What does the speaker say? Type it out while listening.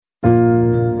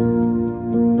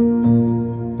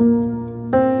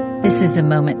This is a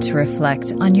moment to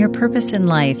reflect on your purpose in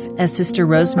life as Sister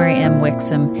Rosemary M.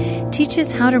 Wixom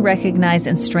teaches how to recognize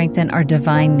and strengthen our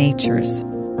divine natures.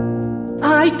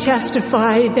 I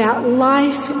testify that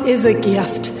life is a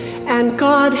gift, and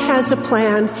God has a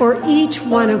plan for each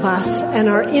one of us, and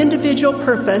our individual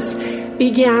purpose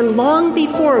began long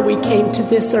before we came to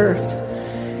this earth.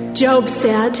 Job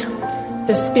said,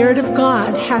 "The Spirit of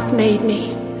God hath made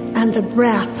me, and the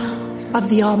breath of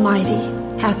the Almighty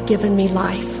hath given me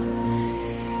life."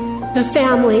 The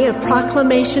family of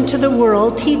proclamation to the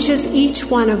world teaches each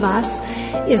one of us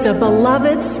is a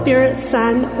beloved spirit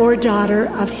son or daughter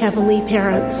of heavenly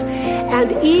parents,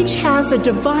 and each has a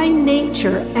divine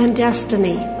nature and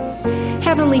destiny.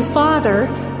 Heavenly Father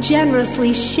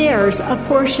generously shares a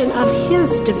portion of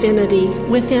His divinity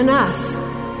within us.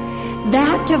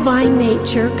 That divine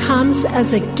nature comes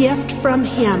as a gift from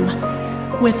Him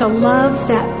with a love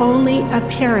that only a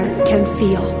parent can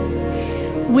feel.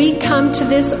 We come to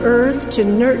this earth to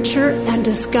nurture and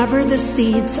discover the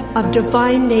seeds of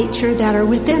divine nature that are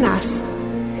within us.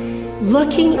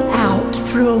 Looking out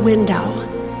through a window,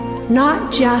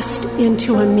 not just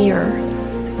into a mirror,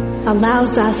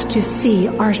 allows us to see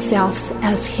ourselves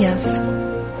as His.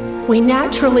 We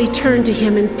naturally turn to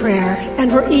Him in prayer,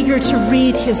 and we're eager to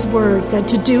read His words and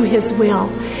to do His will.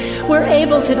 We're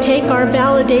able to take our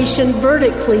validation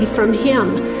vertically from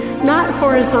Him, not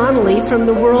horizontally from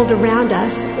the world around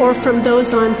us or from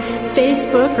those on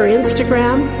Facebook or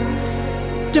Instagram.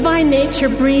 Divine nature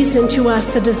breathes into us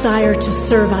the desire to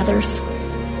serve others.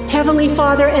 Heavenly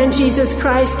Father and Jesus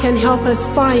Christ can help us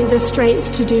find the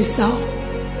strength to do so.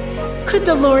 Could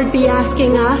the Lord be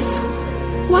asking us,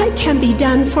 what can be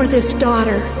done for this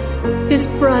daughter, this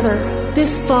brother,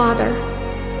 this father,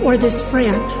 or this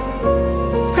friend?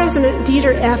 President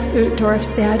Dieter F. Uchtdorf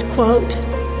said, quote,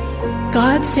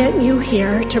 "God sent you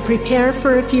here to prepare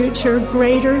for a future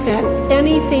greater than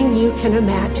anything you can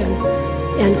imagine,"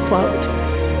 end quote.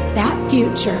 That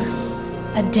future,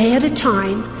 a day at a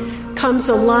time, comes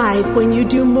alive when you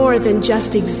do more than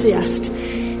just exist.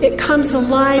 It comes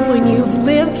alive when you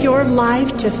live your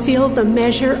life to feel the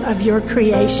measure of your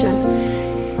creation.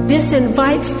 This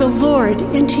invites the Lord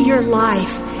into your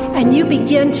life, and you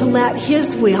begin to let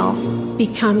His will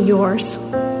become yours.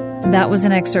 That was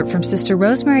an excerpt from Sister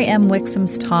Rosemary M.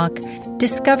 Wixom's talk,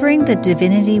 Discovering the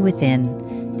Divinity Within.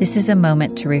 This is a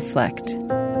moment to reflect.